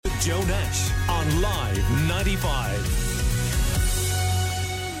Joe Nash on Live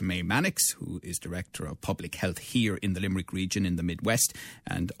 95. May Mannix, who is Director of Public Health here in the Limerick region in the Midwest,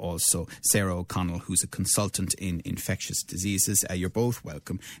 and also Sarah O'Connell, who's a consultant in infectious diseases. You're both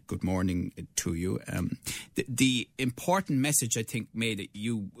welcome. Good morning to you. The important message, I think, May, that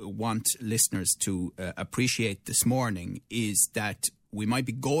you want listeners to appreciate this morning is that we might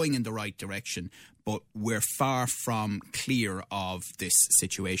be going in the right direction, but we're far from clear of this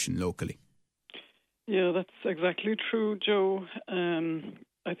situation locally. Yeah, that's exactly true, Joe.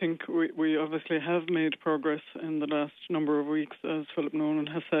 I think we obviously have made progress in the last number of weeks, as Philip Nolan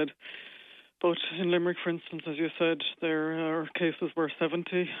has said. But in Limerick, for instance, as you said, there are cases were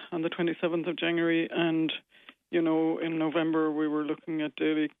 70 on the 27th of January. And, you know, in November, we were looking at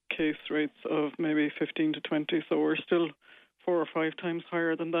daily case rates of maybe 15 to 20. So we're still 4 or 5 times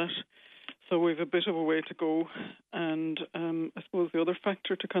higher than that. So we've a bit of a way to go. And I suppose the other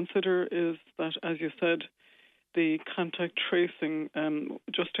factor to consider is that, as you said, the contact tracing,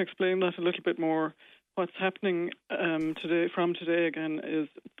 just to explain that a little bit more, what's happening today again is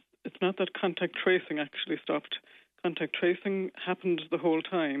it's not that contact tracing actually stopped. Contact tracing happened the whole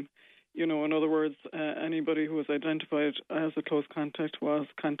time. You know, in other words, anybody who was identified as a close contact was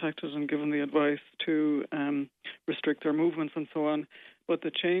contacted and given the advice to restrict their movements and so on. But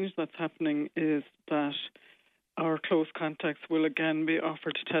the change that's happening is that our close contacts will again be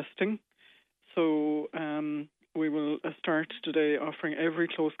offered testing. So we will start today offering every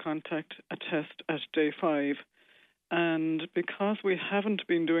close contact a test at day 5. And because we haven't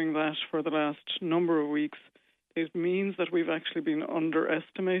been doing that for the last number of weeks, it means that we've actually been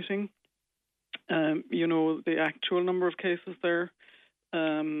underestimating, the actual number of cases there.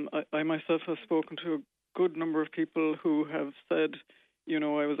 I myself have spoken to a good number of people who have said,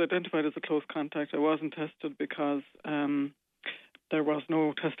 I was identified as a close contact. I wasn't tested because there was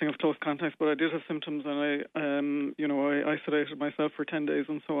no testing of close contacts, but I did have symptoms and I isolated myself for 10 days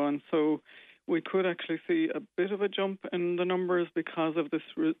and so on. So we could actually see a bit of a jump in the numbers because of this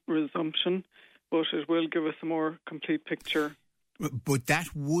resumption, but it will give us a more complete picture. But that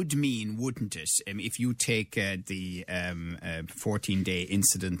would mean, wouldn't it, if you take the 14-day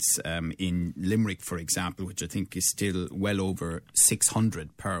incidence in Limerick, for example, which I think is still well over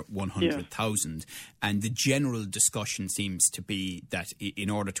 600 per 100,000, and the general discussion seems to be that in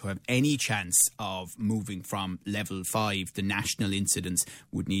order to have any chance of moving from level 5, the national incidence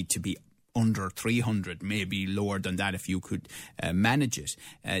would need to be under 300, maybe lower than that if you could manage it,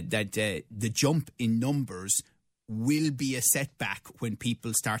 that the jump in numbers will be a setback when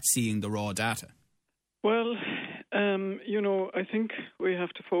people start seeing the raw data? Well, I think we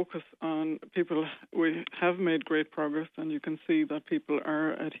have to focus on people. We have made great progress, and you can see that people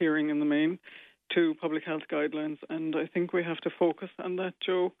are adhering in the main to public health guidelines, and I think we have to focus on that,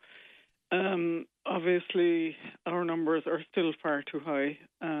 Joe. Obviously, our numbers are still far too high,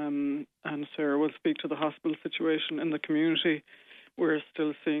 and Sarah will speak to the hospital situation in the community. We're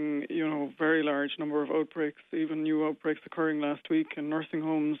still seeing, very large number of outbreaks, even new outbreaks occurring last week in nursing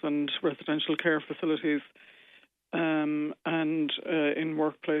homes and residential care facilities. And in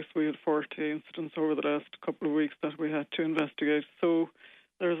workplace, we had 40 incidents over the last couple of weeks that we had to investigate. So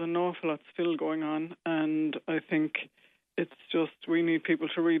there's an awful lot still going on, and I think it's just we need people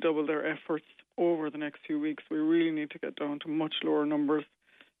to redouble their efforts over the next few weeks. We really need to get down to much lower numbers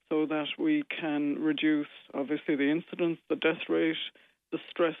so that we can reduce, obviously, the incidence, the death rate, the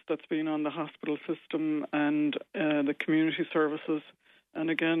stress that's been on the hospital system and the community services. And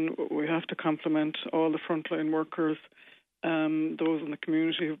again, we have to compliment all the frontline workers, those in the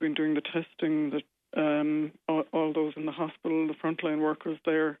community who've been doing the testing, all those in the hospital, the frontline workers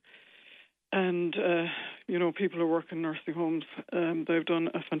there. And, people who work in nursing homes, they've done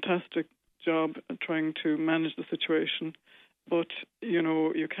a fantastic job trying to manage the situation. But,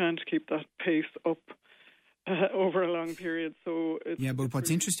 you can't keep that pace up over a long period. So but what's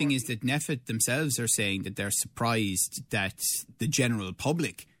interesting is that NPHET themselves are saying that they're surprised that the general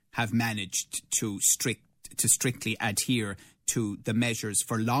public have managed to strictly adhere to the measures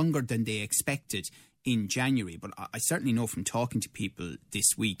for longer than they expected in January. But I certainly know from talking to people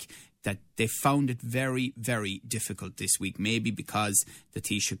this week that they found it very, very difficult this week, maybe because the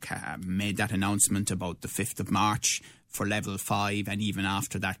Taoiseach made that announcement about the 5th of March for level 5, and even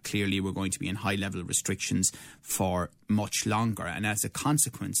after that, clearly we're going to be in high-level restrictions for much longer. And as a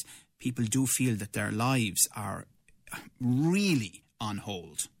consequence, people do feel that their lives are really on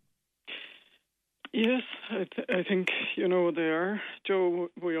hold. Yes, I think, they are. Joe,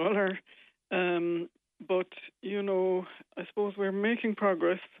 we all are. But, I suppose we're making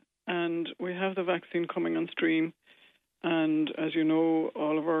progress, and we have the vaccine coming on stream. And as you know,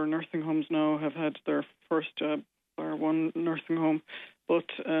 all of our nursing homes now have had their first jab, or one nursing home, but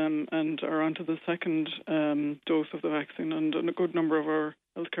and are onto the second dose of the vaccine, and a good number of our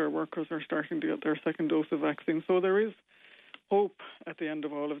healthcare workers are starting to get their second dose of vaccine. So there is hope at the end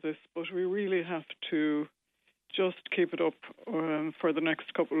of all of this, but we really have to just keep it up for the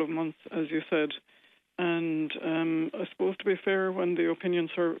next couple of months, as you said. And I suppose, to be fair, when the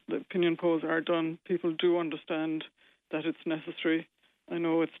opinion polls are done, people do understand that it's necessary. I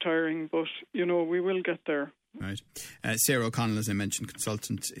know it's tiring, but, we will get there. Right. Sarah O'Connell, as I mentioned,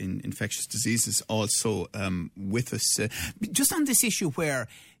 consultant in infectious diseases, also with us. Just on this issue where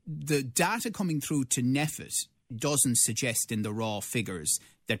the data coming through to NPHET doesn't suggest in the raw figures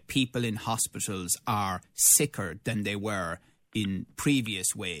that people in hospitals are sicker than they were in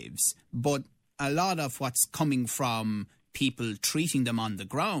previous waves. But a lot of what's coming from people treating them on the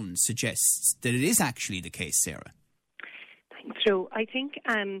ground suggests that it is actually the case, Sarah. Thanks, Joe. I think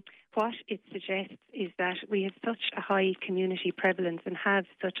what it suggests is that we have such a high community prevalence and have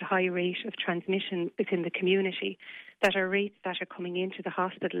such a high rate of transmission within the community that our rates that are coming into the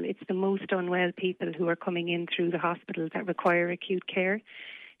hospital, it's the most unwell people who are coming in through the hospital that require acute care.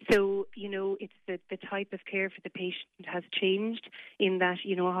 So, it's the type of care for the patient has changed in that,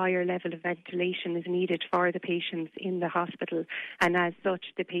 a higher level of ventilation is needed for the patients in the hospital. And as such,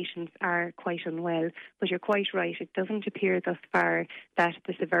 the patients are quite unwell. But you're quite right. It doesn't appear thus far that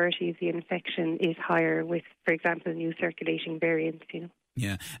the severity of the infection is higher with, for example, new circulating variants,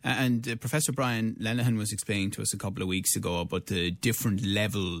 Yeah, and Professor Brian Lenihan was explaining to us a couple of weeks ago about the different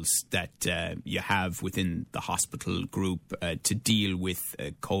levels that you have within the hospital group to deal with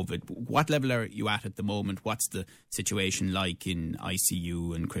COVID. What level are you at the moment? What's the situation like in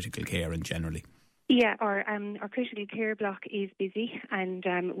ICU and critical care and generally? Yeah, our critical care block is busy, and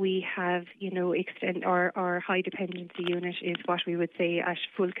we have, extend our high dependency unit is what we would say at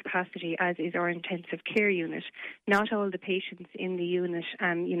full capacity, as is our intensive care unit. Not all the patients in the unit,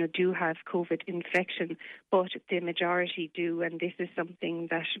 do have COVID infection, but the majority do, and this is something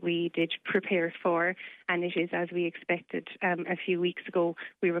that we did prepare for, and it is as we expected. A few weeks ago,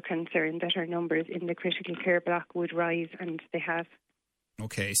 we were concerned that our numbers in the critical care block would rise, and they have.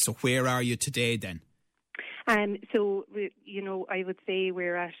 Okay, so where are you today then? So, I would say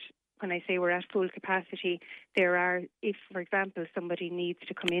when I say we're at full capacity, if, for example, somebody needs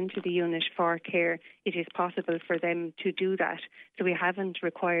to come into the unit for care, it is possible for them to do that. So we haven't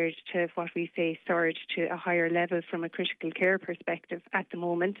required to, what we say, surge to a higher level from a critical care perspective at the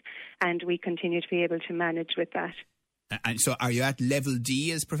moment, and we continue to be able to manage with that. And so are you at level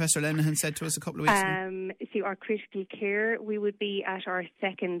D, as Professor Lenihan said to us a couple of weeks ago? See, our critical care, we would be at our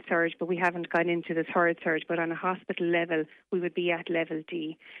second surge, but we haven't gone into the third surge. But on a hospital level, we would be at level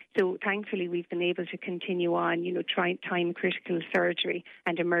D. So thankfully, we've been able to continue on, time critical surgery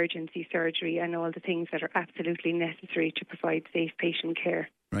and emergency surgery and all the things that are absolutely necessary to provide safe patient care.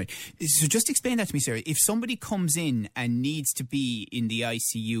 Right. So just explain that to me, Sarah. If somebody comes in and needs to be in the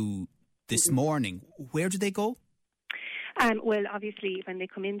ICU this morning, where do they go? Well, obviously, when they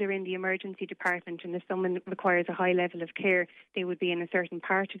come in, they're in the emergency department, and if someone requires a high level of care, they would be in a certain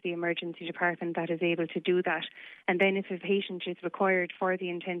part of the emergency department that is able to do that. And then if a patient is required for the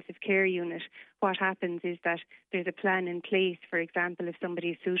intensive care unit, what happens is that there's a plan in place. For example, if somebody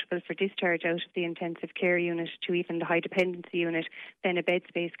is suitable for discharge out of the intensive care unit to even the high dependency unit, then a bed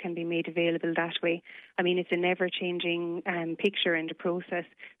space can be made available that way. I mean, it's a never-changing picture and a process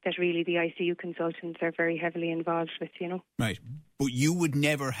that really the ICU consultants are very heavily involved with, Right. But you would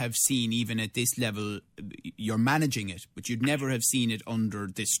never have seen, even at this level, you're managing it, but you'd never have seen it under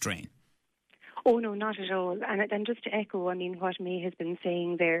this strain. Oh, no, not at all. And just to echo, what May has been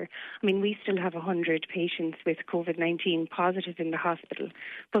saying there, we still have 100 patients with COVID-19 positive in the hospital.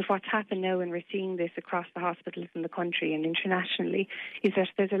 But what's happened now, and we're seeing this across the hospitals in the country and internationally, is that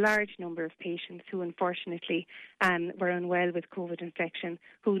there's a large number of patients who unfortunately were unwell with COVID infection,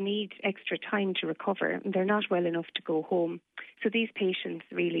 who need extra time to recover. They're not well enough to go home. So these patients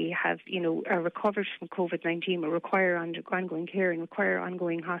really have, are recovered from COVID-19 but require ongoing care and require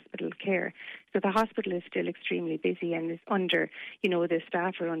ongoing hospital care. So the hospital is still extremely busy and is under, the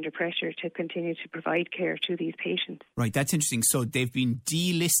staff are under pressure to continue to provide care to these patients. Right, that's interesting. So they've been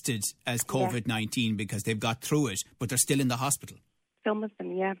delisted as COVID-19 because they've got through it, but they're still in the hospital? Some of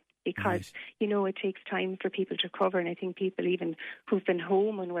them, yeah. Because, it takes time for people to recover. And I think people even who've been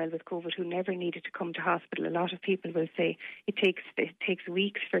home unwell with COVID, who never needed to come to hospital, a lot of people will say it takes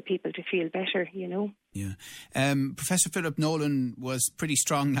weeks for people to feel better, Yeah. Professor Philip Nolan was pretty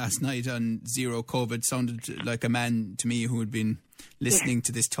strong last night on zero COVID. Sounded like a man to me who had been listening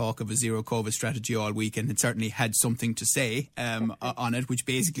to this talk of a zero COVID strategy all week, and it certainly had something to say on it, which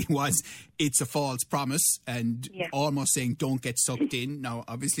basically was it's a false promise and almost saying don't get sucked in. Now,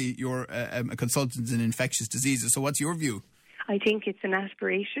 obviously, you're a consultant in infectious diseases, so what's your view? I think it's an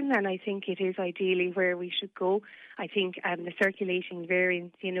aspiration, and I think it is ideally where we should go. I think the circulating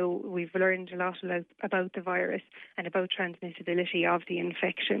variants, we've learned a lot about the virus and about transmissibility of the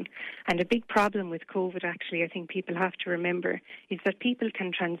infection. And a big problem with COVID, actually, I think people have to remember, is that people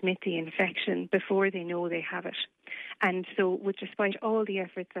can transmit the infection before they know they have it. And so, despite all the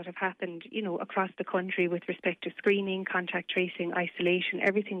efforts that have happened, across the country with respect to screening, contact tracing, isolation,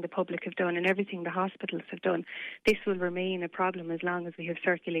 everything the public have done and everything the hospitals have done, this will remain a problem as long as we have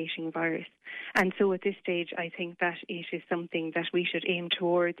circulating virus. And so at this stage, I think that it is something that we should aim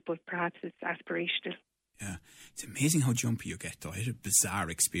towards, but perhaps it's aspirational. Yeah, it's amazing how jumpy you get, though. I had a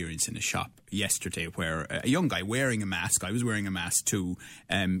bizarre experience in a shop yesterday where a young guy wearing a mask, I was wearing a mask too,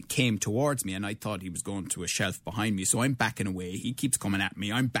 came towards me, and I thought he was going to a shelf behind me, so I'm backing away. He keeps coming at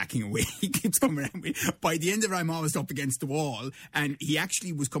me. I'm backing away. He keeps coming at me. By the end of it, I'm almost up against the wall, and he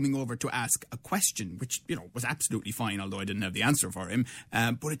actually was coming over to ask a question, which, was absolutely fine, although I didn't have the answer for him.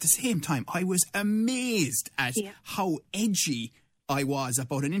 But at the same time, I was amazed at how edgy I was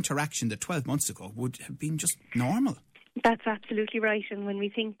about an interaction that 12 months ago would have been just normal. That's absolutely right. And when we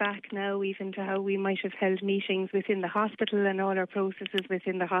think back now even to how we might have held meetings within the hospital and all our processes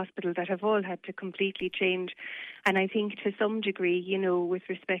within the hospital that have all had to completely change. And I think to some degree, with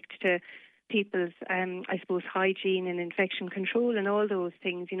respect to people's, I suppose, hygiene and infection control and all those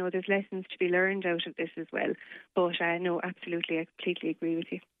things, there's lessons to be learned out of this as well. But no, absolutely, I completely agree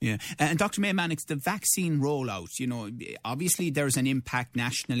with you. Yeah. And Dr. May Mannix, the vaccine rollout, obviously there's an impact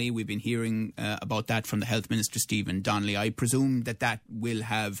nationally. We've been hearing about that from the Health Minister, Stephen Donnelly. I presume that will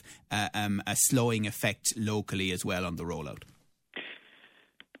have a slowing effect locally as well on the rollout.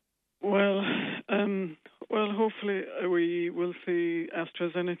 Well, hopefully we will see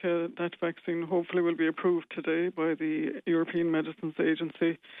AstraZeneca, that vaccine hopefully will be approved today by the European Medicines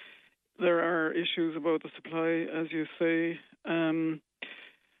Agency. There are issues about the supply, as you say.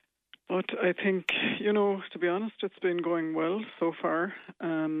 But I think, to be honest, it's been going well so far.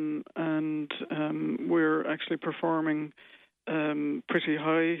 And we're actually performing pretty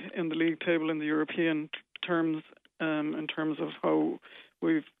high in the league table in the European terms, in terms of how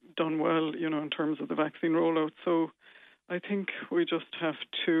we've done well, in terms of the vaccine rollout. So I think we just have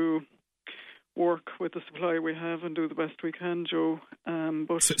to work with the supply we have and do the best we can, Joe.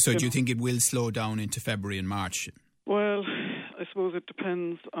 So do you think it will slow down into February and March? Well, I suppose it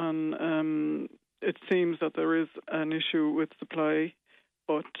depends on... it seems that there is an issue with supply,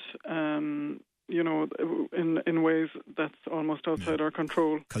 but... in ways that's almost outside our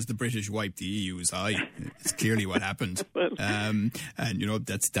control. Because the British wiped the EU's eye. It's clearly what happened. Well. And,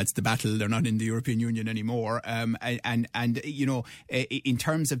 that's the battle. They're not in the European Union anymore. And in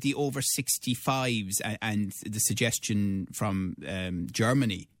terms of the over 65s and the suggestion from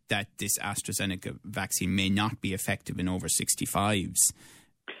Germany that this AstraZeneca vaccine may not be effective in over 65s.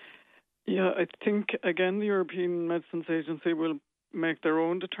 Yeah, I think, again, the European Medicines Agency will make their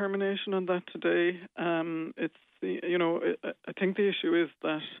own determination on that today. I think the issue is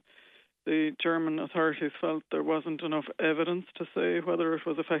that the German authorities felt there wasn't enough evidence to say whether it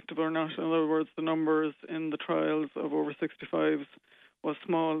was effective or not. In other words, the numbers in the trials of over 65s was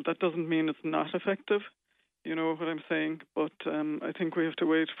small. That doesn't mean it's not effective, you know what I'm saying? But I think we have to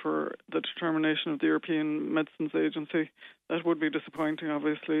wait for the determination of the European Medicines Agency. That would be disappointing,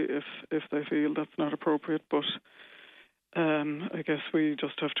 obviously, if they feel that's not appropriate, but I guess we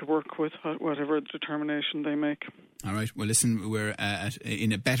just have to work with whatever determination they make. All right. Well, listen, we're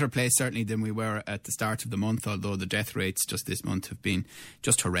in a better place certainly than we were at the start of the month, although the death rates just this month have been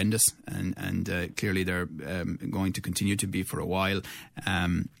just horrendous, and clearly they're going to continue to be for a while.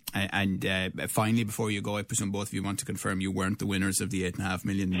 And finally, before you go, I presume both of you want to confirm you weren't the winners of the 8.5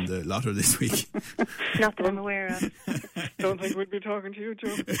 million in the lotto this week. Not that I'm aware of. Don't think we'd be talking to you,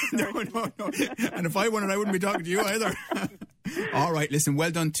 Joe. No. And if I won it, I wouldn't be talking to you either. All right, listen,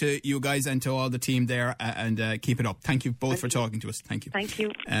 well done to you guys and to all the team there, and keep it up. Thank you both for talking to us. Thank you. Thank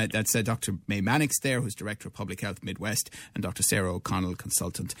you. That's Dr. May Mannix there, who's Director of Public Health Midwest, and Dr. Sarah O'Connell,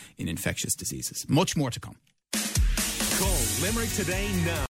 Consultant in Infectious Diseases. Much more to come. Call Limerick Today now.